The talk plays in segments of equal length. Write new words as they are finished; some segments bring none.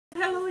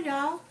Hello,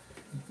 y'all.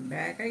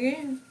 Back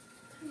again.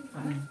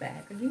 I'm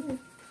back again.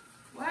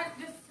 What?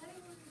 Just say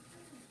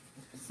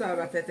what. Sorry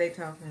about that. They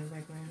talking in the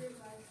background.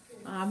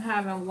 I'm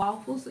having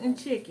waffles and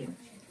chicken.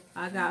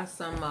 I got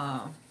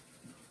some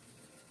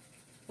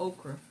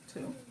okra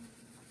too.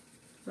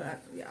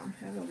 But yeah, I'm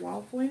having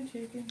waffle and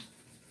chicken.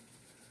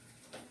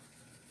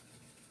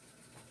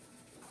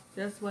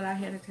 That's what I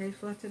had to taste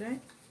for today.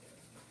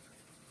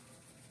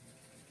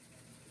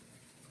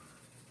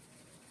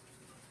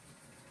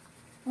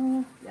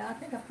 Yeah, I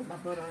think I put my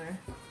butter on there.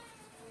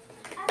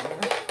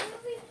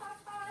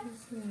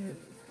 Let's see.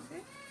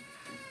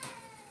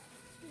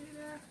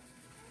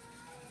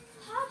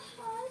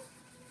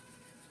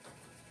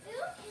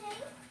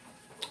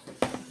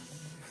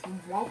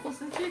 Some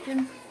waffles and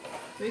chicken.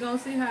 We're gonna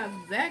see how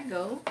that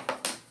goes.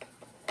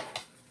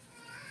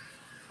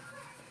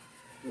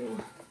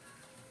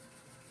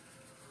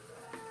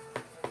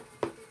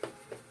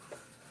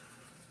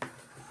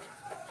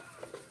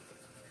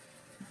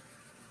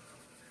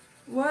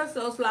 What's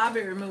those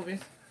library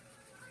movies?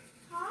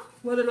 Huh?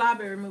 What are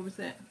library movies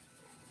at?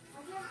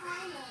 I can't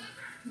find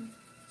them.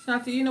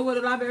 Shanti, you know what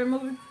a library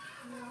movie? No.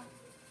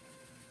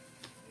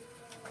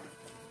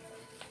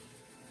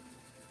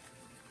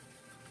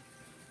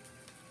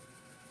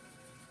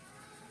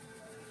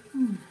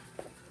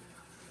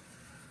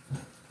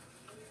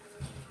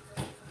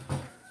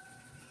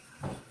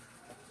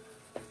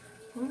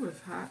 Oh,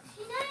 it's hot.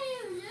 She's not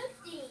even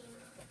looking.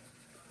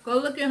 Go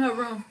look in her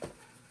room.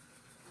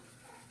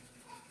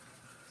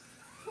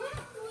 What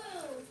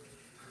room?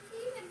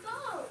 Even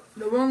go.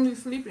 The room you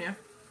sleep in.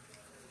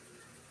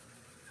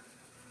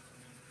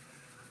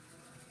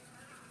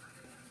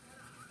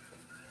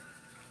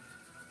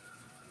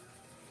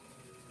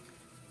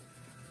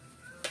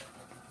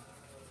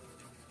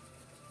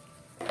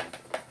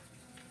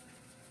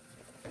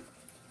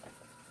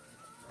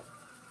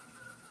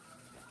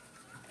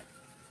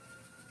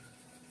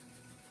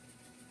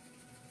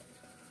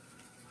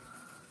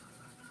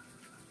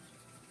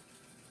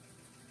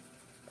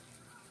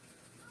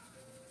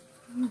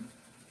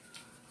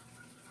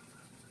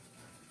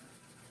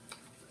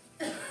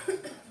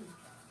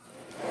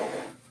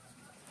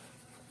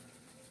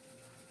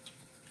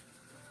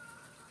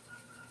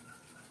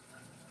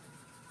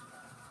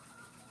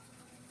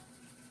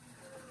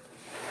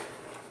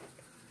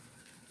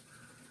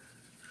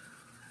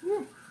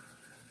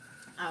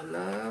 I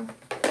love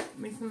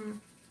me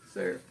some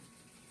syrup.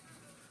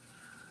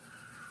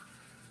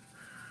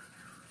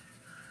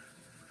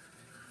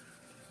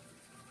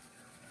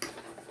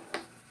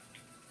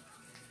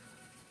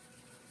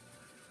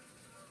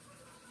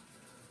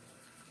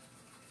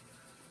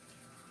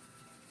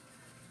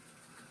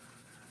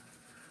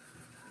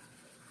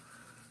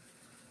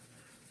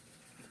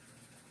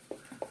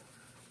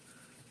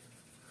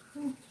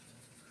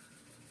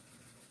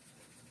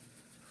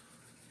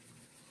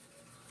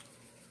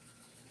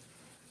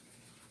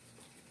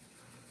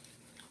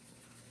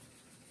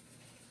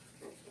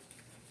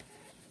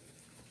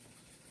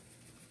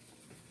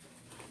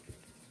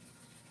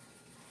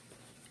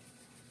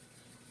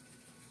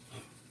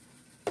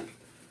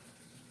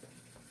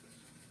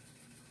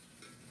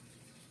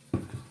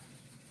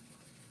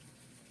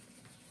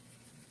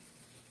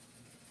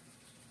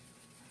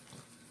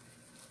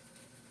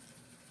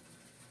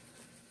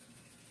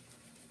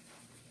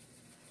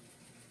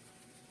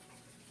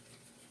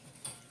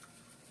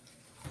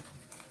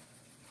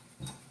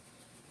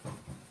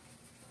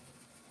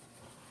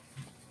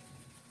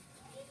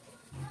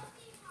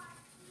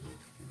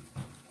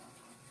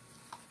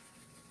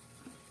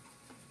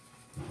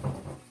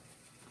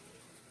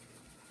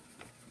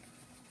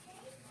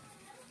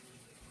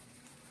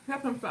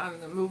 Help him find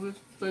the movies.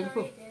 So you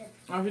put.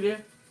 Oh, he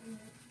did?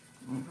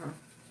 Okay.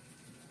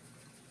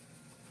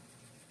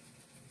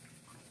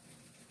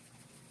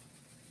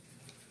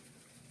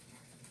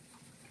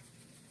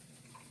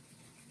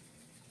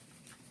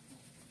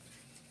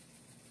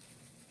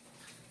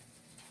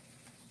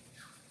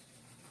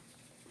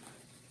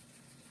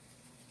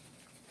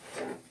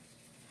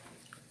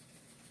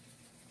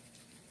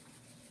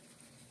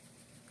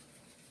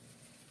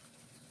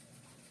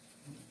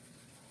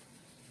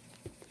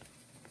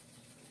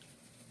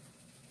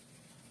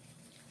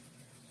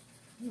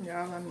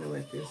 Y'all, I'm new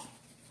at this.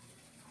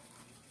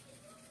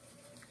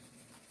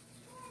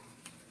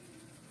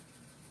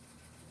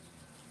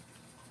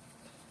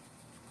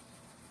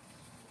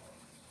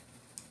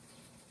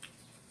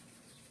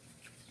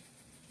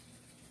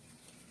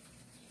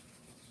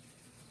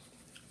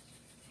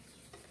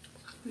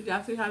 You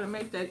guys see how to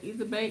make that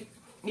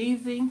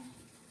easy,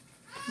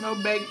 no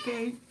bake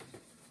cake,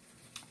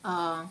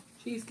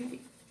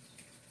 cheesecake.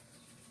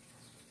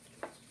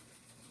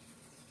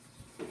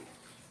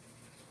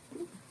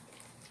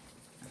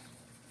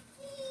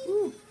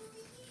 Ooh.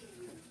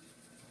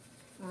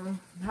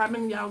 How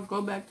many of y'all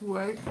go back to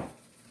work?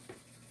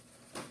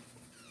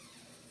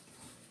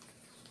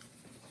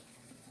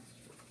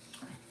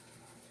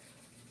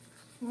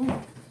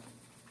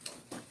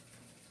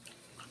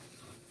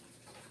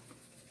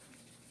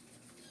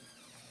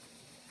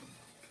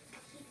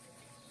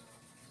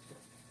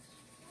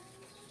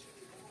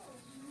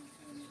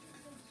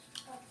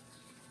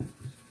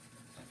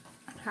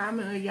 How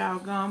many of y'all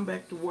gone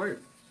back to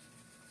work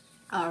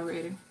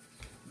already?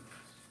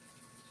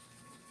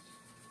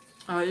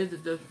 Or is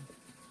it just,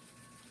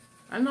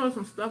 I know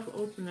some stuff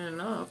opening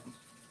up.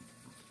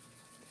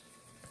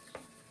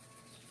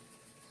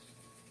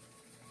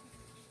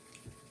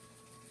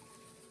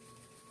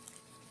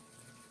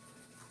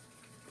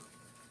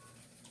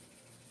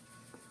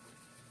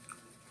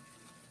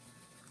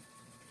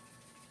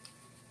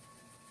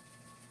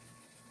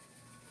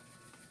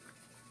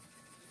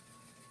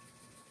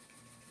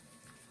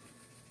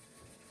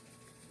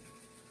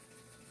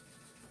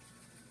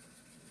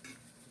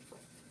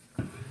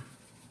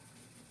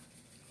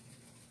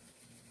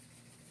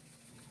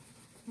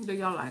 Do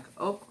y'all like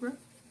okra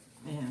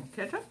and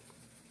ketchup?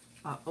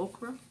 Or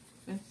okra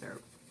and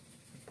syrup?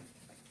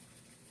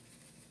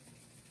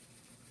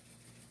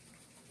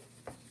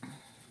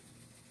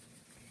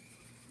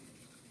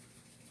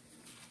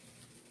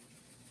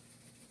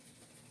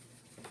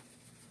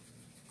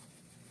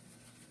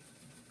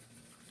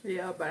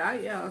 Yeah,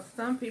 but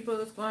some people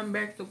is going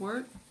back to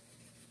work.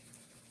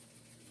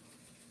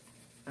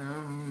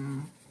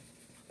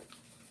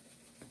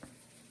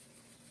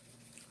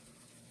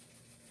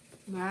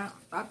 But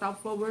I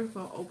thought Fort Worth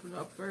gonna open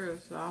up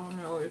first, so I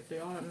don't know if they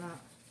are or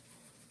not.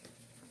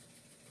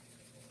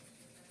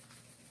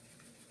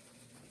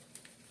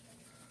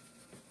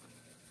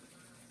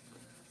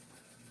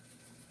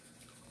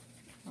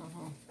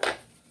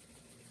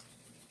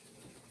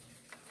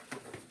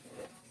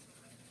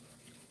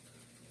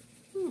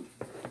 Whew.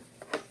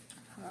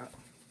 Hot.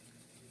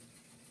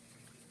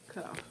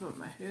 Cut off some of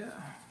my hair,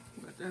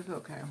 but that's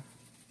okay.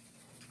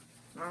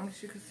 As long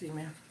as you can see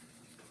me.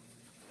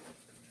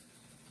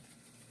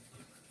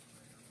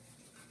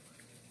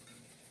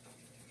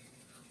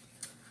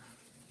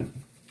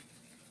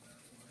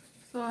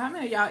 So how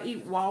many of y'all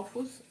eat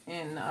waffles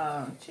and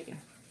chicken?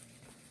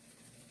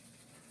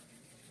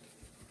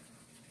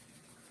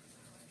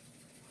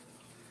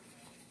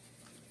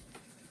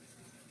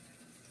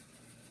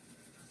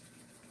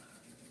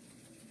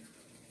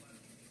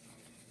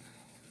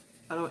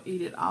 I don't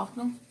eat it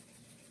often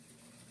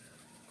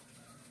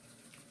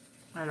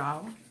at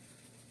all.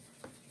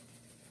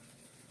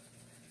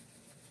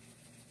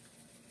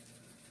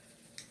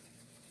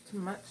 Too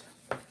much.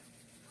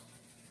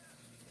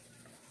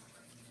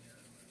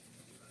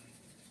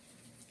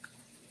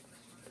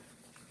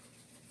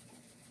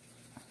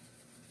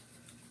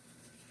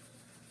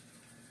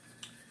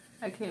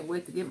 I can't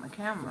wait to get my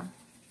camera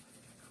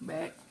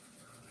back.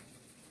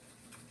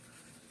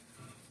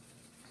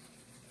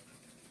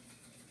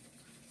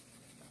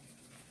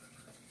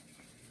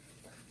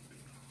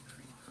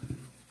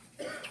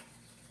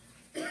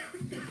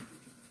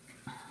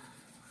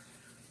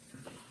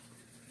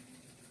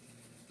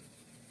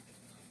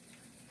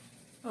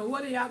 Well,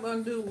 what are y'all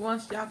gonna do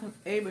once y'all can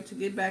able to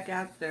get back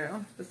out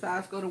there?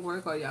 Besides go to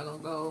work, or y'all gonna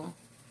go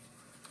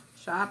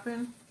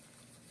shopping?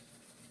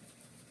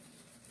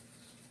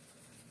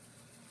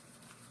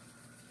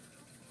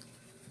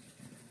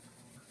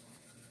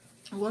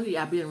 What are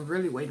y'all been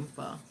really waiting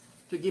for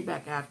to get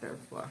back out there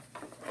for?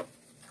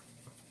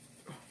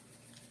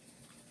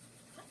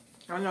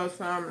 I know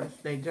some it's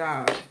their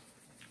job,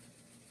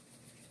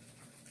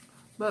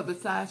 but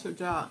besides your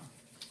job,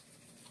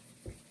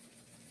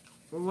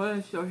 what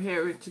is your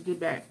hurry to get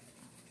back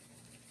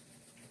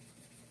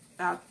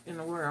out in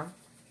the world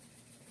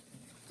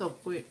so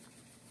quick?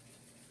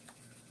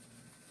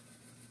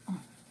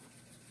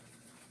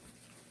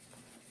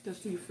 To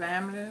see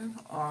family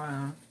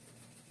or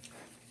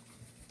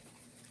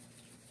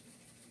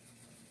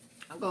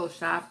go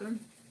shopping?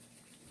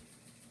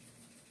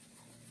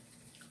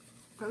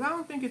 Because I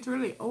don't think it's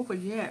really over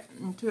yet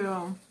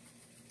until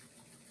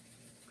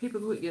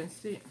people quit getting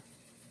sick.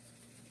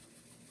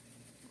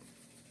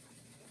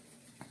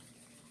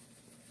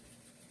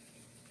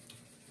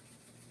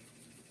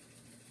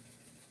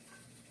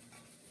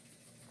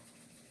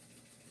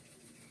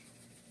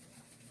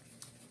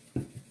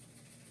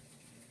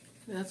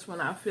 That's when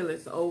I feel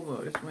it's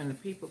over. It's when the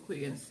people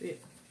quit getting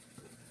sick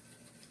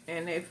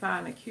and they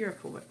find a cure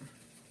for it.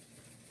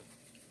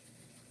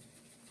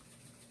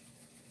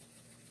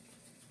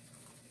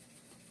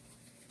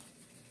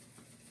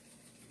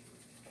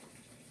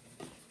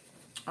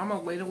 I'm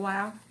gonna wait a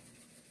while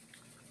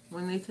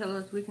when they tell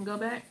us we can go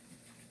back.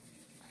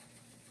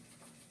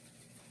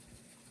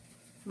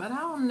 But I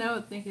don't never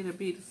think it'll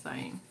be the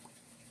same.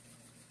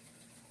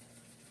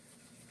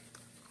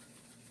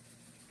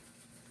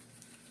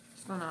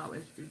 It's gonna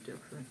always be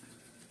different.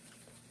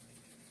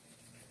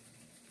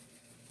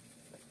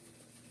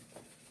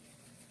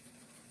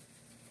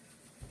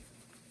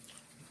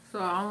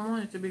 So I don't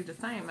want it to be the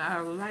same.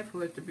 I would like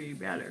for it to be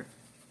better.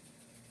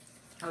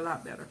 A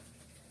lot better.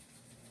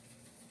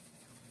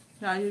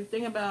 Now you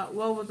think about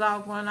what was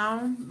all going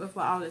on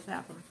before all this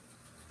happened.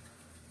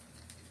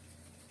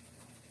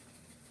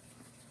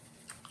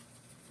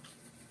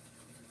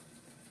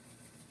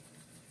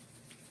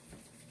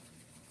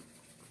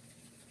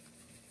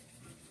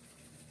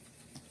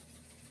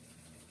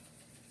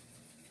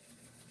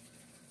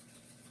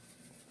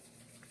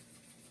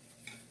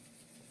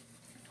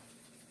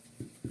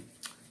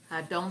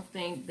 I don't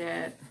think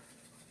that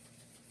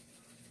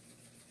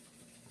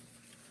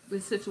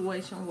this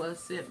situation was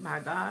sent by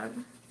God.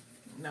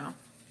 No.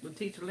 To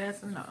teach a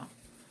lesson? No.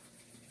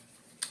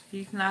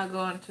 He's not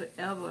going to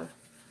ever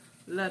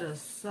let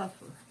us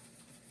suffer.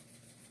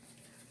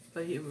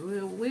 But he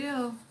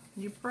will,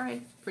 you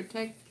pray,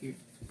 protect you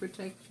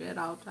at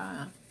all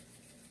times.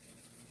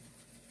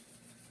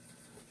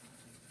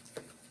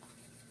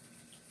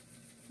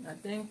 I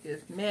think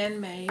it's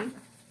man-made.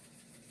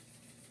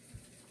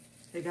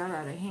 They got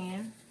out of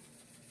hand.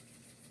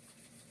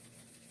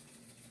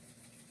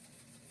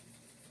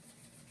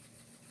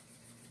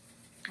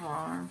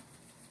 Or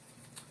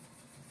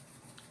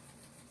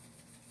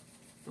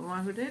the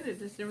one who did it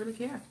just didn't really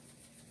care.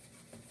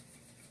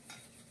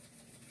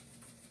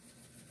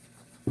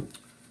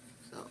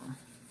 So,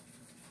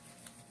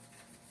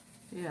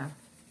 yeah.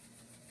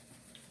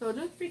 So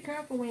just be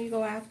careful when you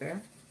go out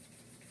there.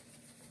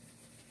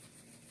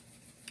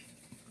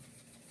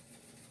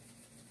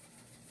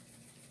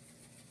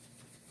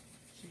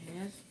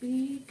 Just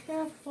be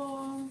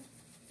careful.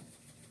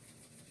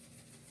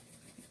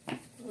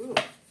 Ooh.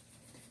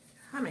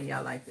 How many of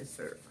y'all like this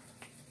syrup?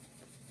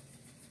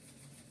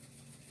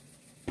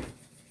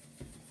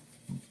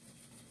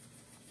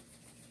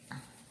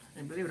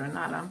 And believe it or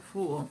not, I'm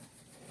full.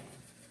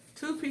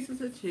 2 pieces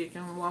of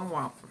chicken, 1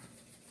 waffle.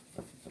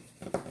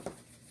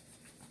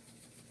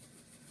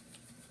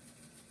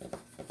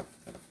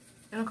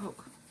 And a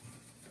Coke.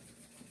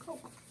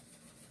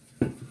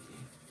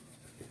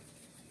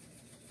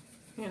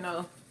 You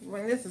know,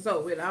 when this is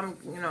over with, I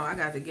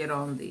got to get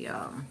on the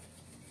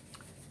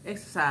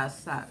exercise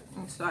side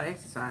and start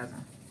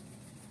exercising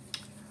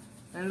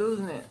and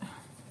losing it.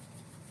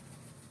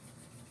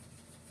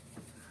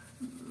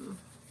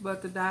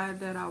 But the diet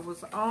that I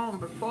was on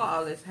before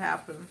all this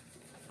happened,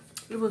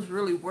 it was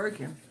really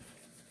working.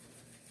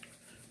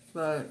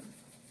 But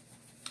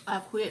I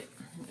quit.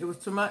 It was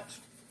too much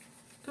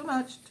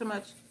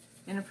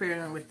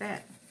interfering with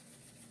that.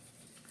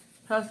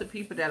 Plus the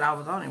people that I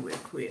was on it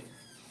with quit.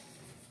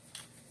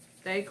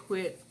 They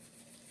quit,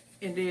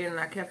 and then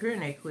I kept hearing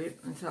they quit,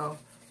 and so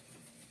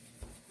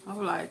I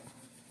was like,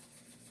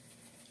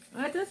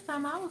 at this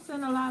time I was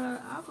losing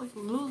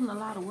a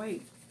lot of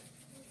weight.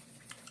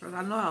 Because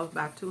I know I was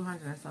about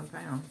 200 and some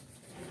pounds.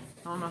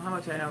 I don't know how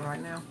much I am right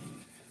now.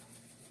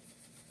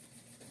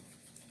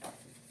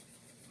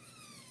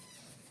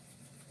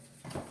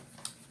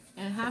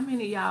 And how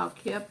many of y'all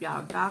kept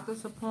y'all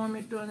doctor's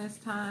appointment during this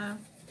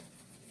time?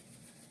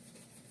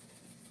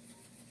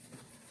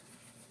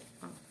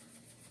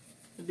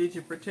 Did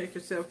you protect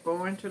yourself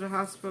going to the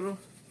hospital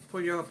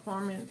for your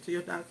appointment to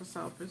your doctor's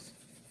office?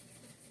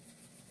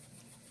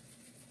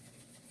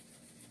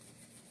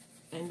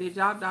 And did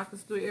y'all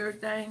doctors do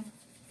everything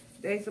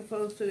they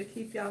supposed to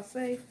keep y'all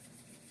safe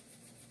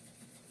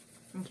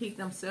and keep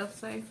themselves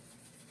safe?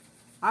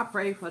 I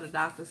pray for the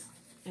doctors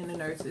and the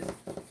nurses.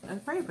 I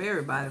pray for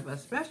everybody, but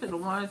especially the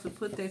ones who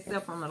put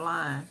themselves on the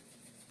line,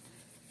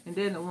 and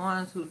then the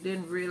ones who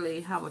didn't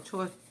really have a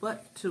choice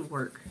but to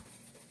work.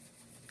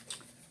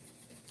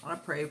 I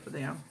pray for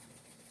them.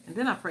 And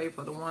then I pray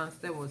for the ones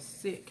that were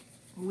sick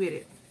with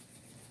it,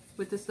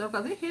 with this stuff,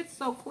 because it hit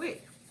so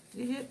quick.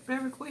 It hit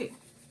very quick.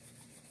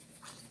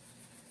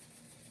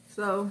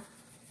 So,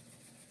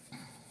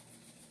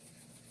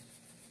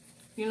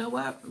 you know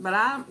what?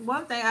 But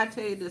one thing I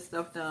tell you, this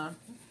stuff done,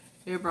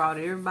 it brought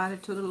everybody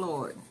to the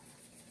Lord.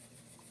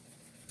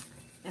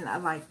 And I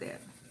like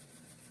that.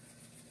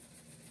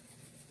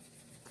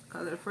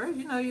 Because at first,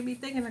 you be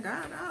thinking,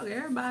 God, oh,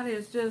 everybody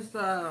is just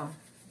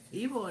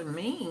evil and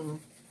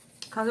mean.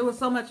 Because there was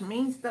so much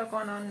mean stuff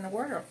going on in the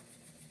world.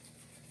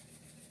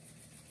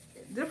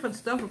 Different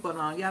stuff was going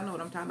on. Y'all know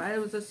what I'm talking about. There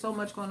was just so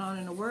much going on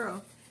in the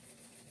world.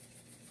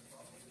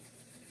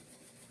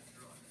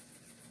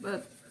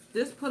 But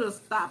this put a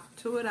stop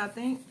to it, I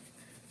think.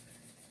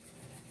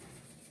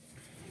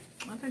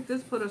 I think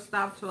this put a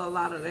stop to a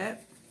lot of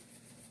that.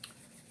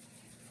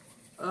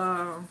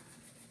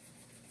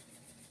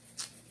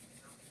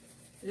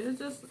 It's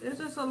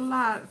just a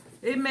lot.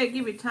 It may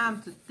give you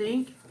time to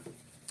think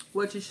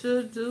what you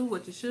should do,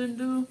 what you shouldn't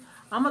do.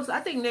 I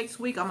think next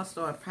week I'm gonna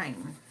start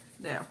painting.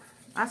 There,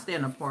 I stay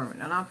in an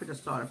apartment, and I'm gonna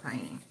start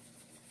painting.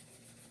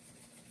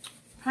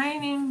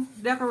 Painting,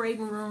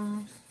 decorating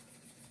rooms.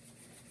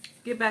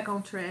 Get back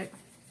on track.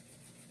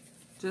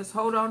 Just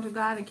hold on to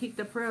God and keep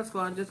the prayers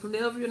going. Just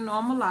live your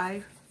normal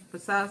life.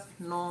 Besides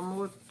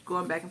normal,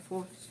 going back and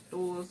forth to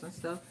stores and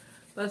stuff.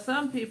 But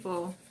some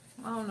people,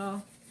 I don't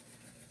know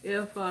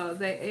if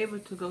they're able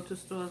to go to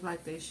stores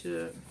like they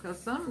should.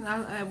 Because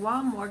at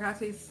Walmart, I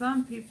see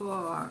some people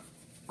are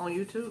on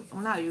YouTube,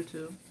 well, not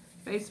YouTube,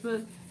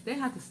 Facebook, they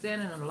have to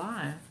stand in a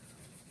line.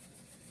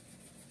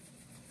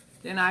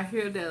 Then I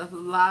hear that a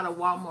lot of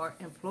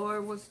Walmart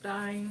employees was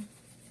dying.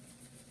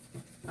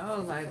 I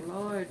was like,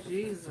 Lord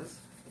Jesus.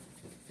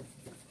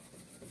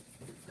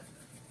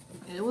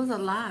 It was a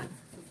lot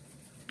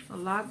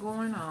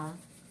going on.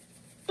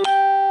 But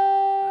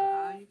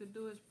all you could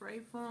do is pray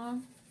for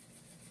them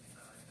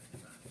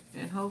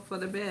and hope for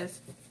the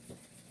best.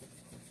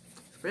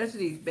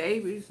 especially these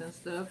babies and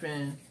stuff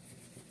and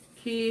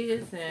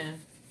kids and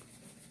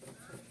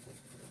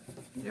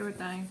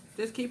everything.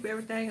 Just keep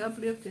everything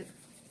uplifted.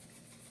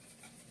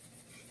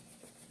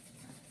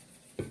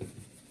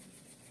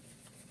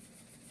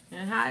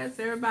 And how is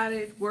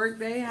everybody's work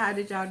day? How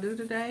did y'all do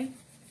today?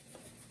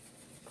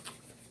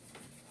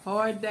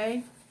 Hard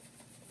day?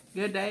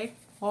 Good day?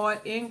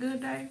 Hard and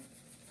good day?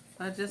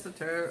 Or just a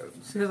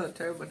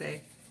terrible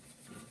day?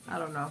 I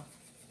don't know.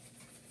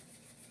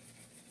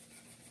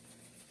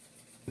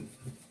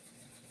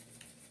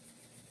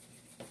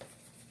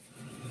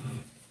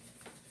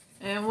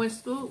 And with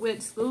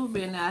school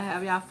being out,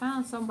 have y'all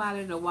found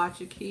somebody to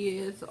watch your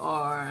kids,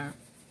 or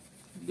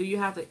do you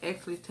have to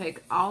actually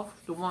take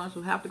off the ones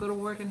who have to go to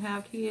work and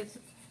have kids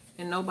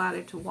and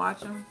nobody to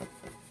watch them?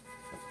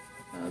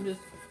 I'm just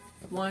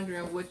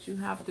wondering what you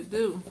have to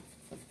do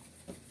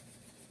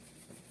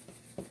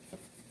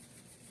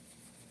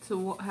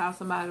to have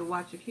somebody to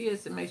watch your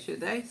kids to make sure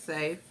they're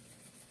safe,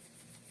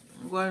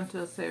 going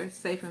into a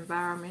safe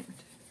environment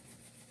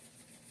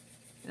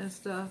and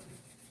stuff.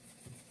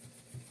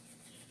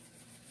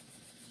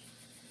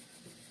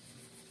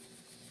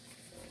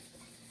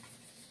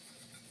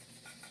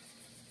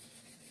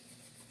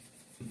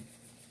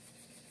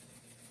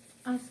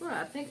 I swear,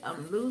 I think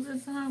I'm losing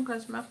some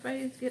because my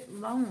face gets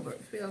longer.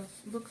 It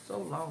looks so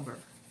longer.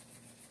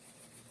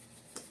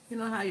 You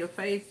know how your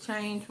face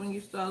change when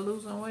you start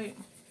losing weight?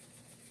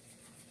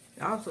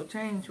 It also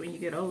change when you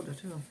get older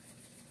too.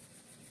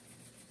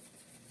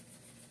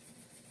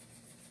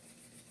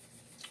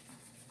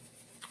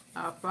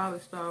 I'll probably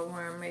start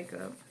wearing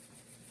makeup.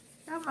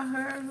 Got my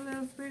hair a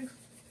little fixed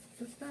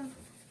and stuff.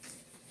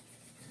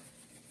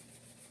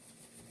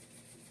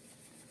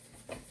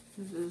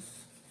 This is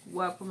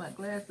why I put my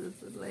glasses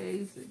and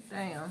lays it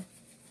down.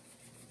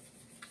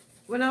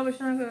 When I was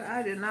younger,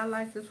 I did not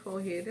like this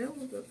forehead.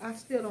 I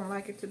still don't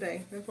like it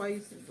today. That's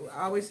why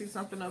I always see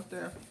something up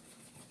there.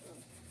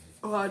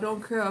 Oh, I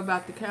don't care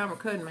about the camera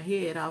cutting my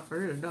head off. I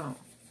really don't.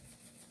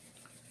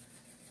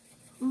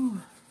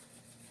 Whew.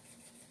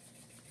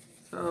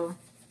 So,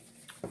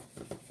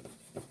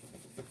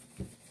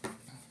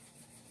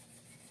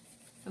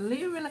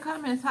 leave in the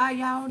comments how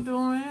y'all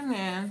doing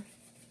and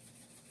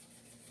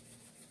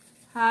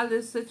how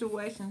this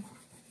situation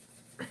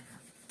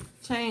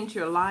changed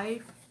your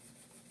life,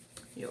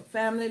 your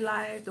family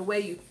life, the way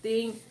you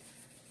think,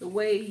 the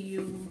way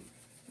you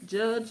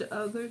judge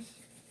others.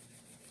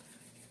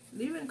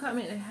 Leave in the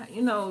comment,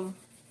 you know,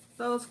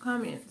 those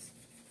comments,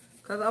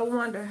 because I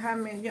wonder how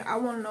many, I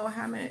want to know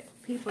how many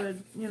people,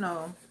 you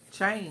know,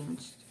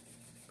 changed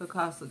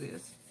because of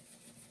this.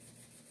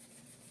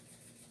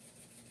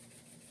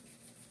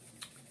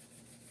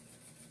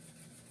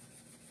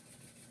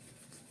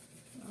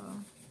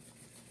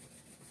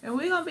 And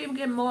we're going to be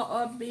getting more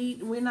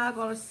upbeat. We're not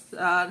going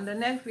to, in the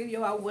next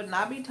video, I would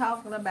not be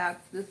talking about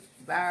this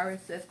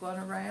virus that's going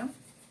around.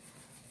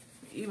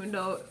 Even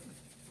though,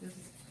 this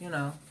is, you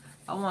know,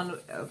 I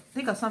want to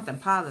think of something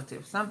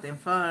positive, something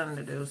fun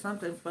to do,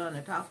 something fun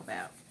to talk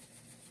about.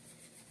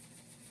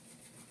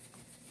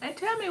 And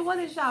tell me, what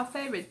is y'all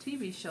favorite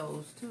TV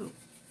shows, too?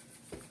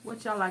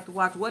 What y'all like to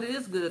watch? What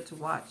is good to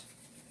watch?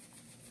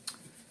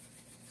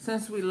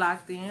 Since we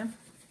locked in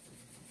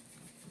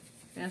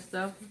and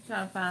stuff, I'm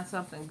trying to find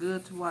something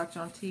good to watch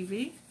on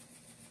TV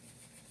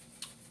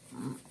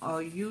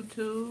or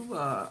YouTube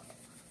or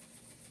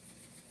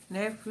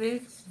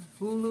Netflix,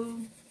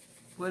 Hulu,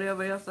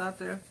 whatever else out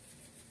there.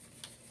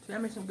 Tell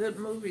me some good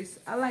movies.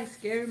 I like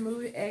scary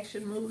movies,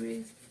 action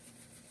movies,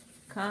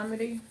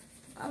 comedy.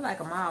 I like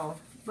them all,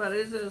 but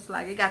it's just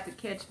like it got to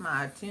catch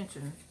my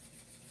attention,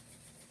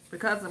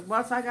 because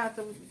once I got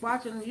to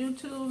watching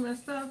YouTube and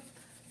stuff,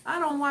 I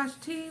don't watch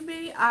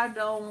TV. I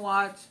don't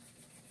watch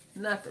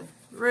nothing,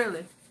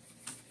 really.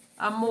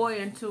 I'm more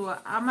into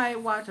I might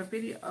watch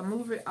a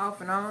movie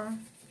off and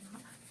on.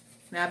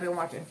 Now I've been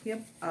watching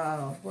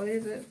what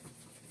is it?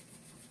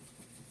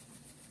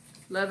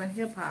 Love and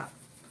Hip Hop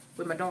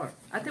with my daughter.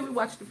 I think we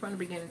watched it from the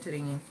beginning to the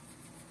end.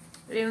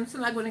 And it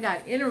seemed like when it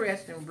got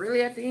interesting,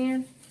 really at the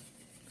end,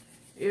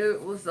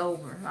 it was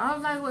over. I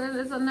was like, well,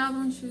 there's another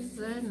one. She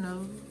said,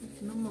 no,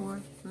 no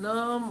more.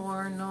 No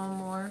more, no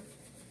more.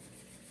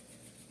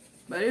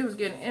 But it was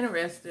getting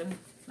interesting.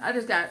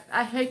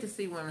 I hate to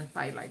see women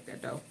fight like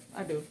that, though.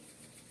 I do.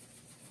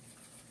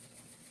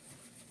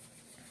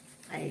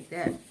 I hate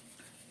that.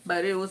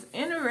 But it was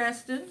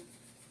interesting.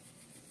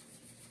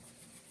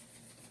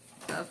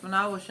 Because when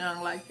I was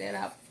young like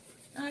that,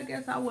 I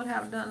guess I would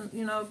have done,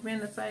 you know, been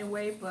the same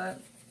way.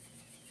 But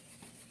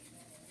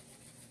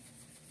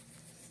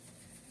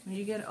when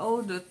you get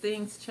older,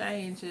 things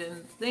change.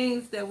 And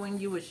things that when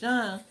you was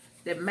young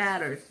that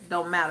matters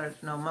don't matter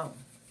no more.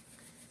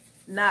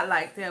 Not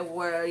like that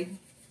where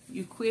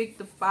you quick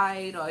to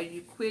fight or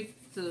you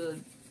quick to,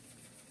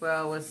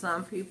 well, with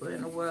some people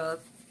in the world,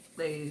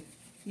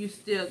 you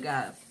still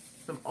got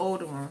some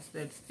older ones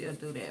that still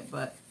do that.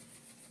 But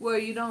where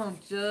you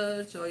don't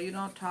judge or you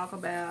don't talk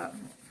about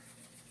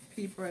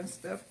people and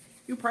stuff,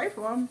 you pray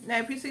for them. Now,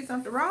 if you see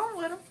something wrong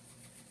with them,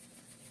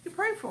 you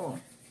pray for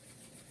them.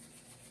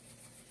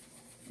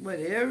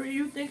 Whatever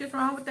you think is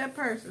wrong with that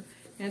person,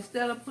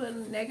 instead of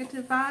putting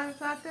negative vibes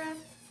out there,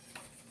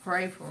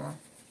 pray for them.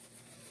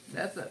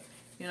 That's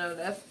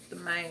that's the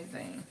main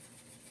thing.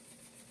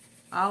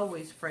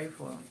 Always pray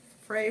for them.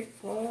 Pray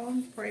for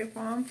them, pray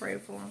for them, pray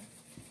for them.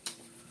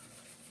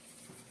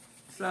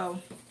 So,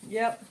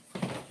 yep.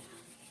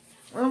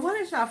 Well, what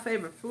is y'all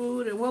favorite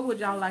food, and what would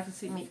y'all like to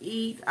see me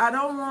eat? I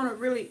don't want to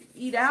really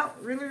eat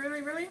out,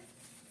 really,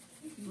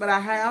 but I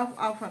have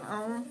off and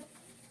on.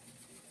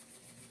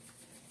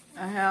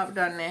 I have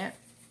done that.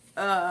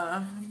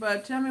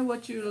 But tell me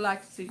what you would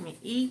like to see me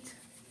eat.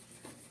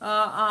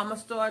 I'm going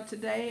to start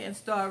today and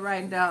start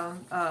writing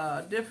down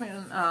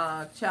different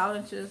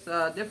challenges,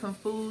 different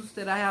foods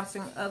that I have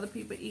seen other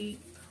people eat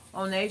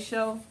on their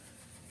show.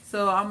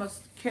 So I'm going to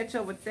catch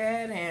up with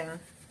that and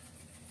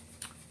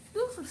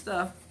do some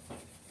stuff.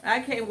 I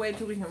can't wait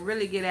till we can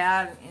really get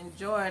out and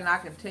enjoy, and I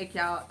can take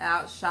y'all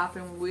out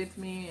shopping with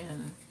me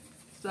and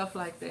stuff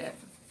like that.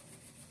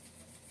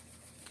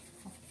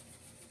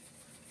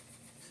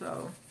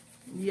 So,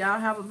 y'all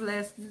have a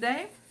blessed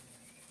day.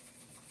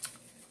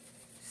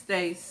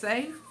 Stay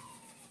safe.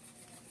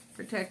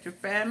 Protect your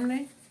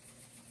family.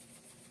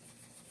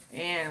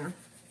 And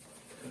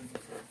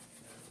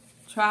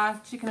try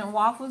chicken and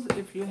waffles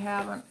if you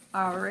haven't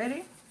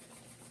already.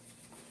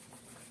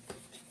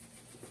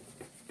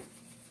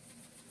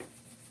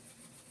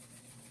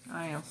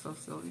 I am so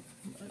silly,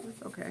 but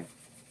it's okay.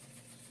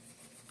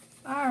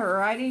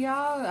 Alrighty,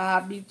 y'all.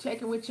 I'll be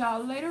checking with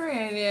y'all later,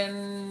 and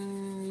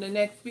in the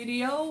next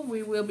video,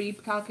 we will be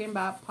talking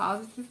about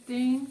positive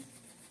things.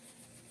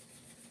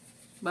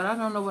 But I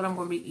don't know what I'm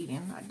going to be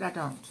eating. I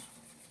don't.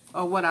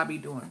 Or what I'll be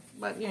doing.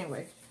 But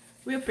anyway,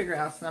 we'll figure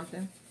out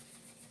something.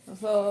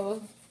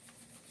 So,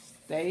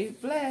 stay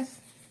blessed.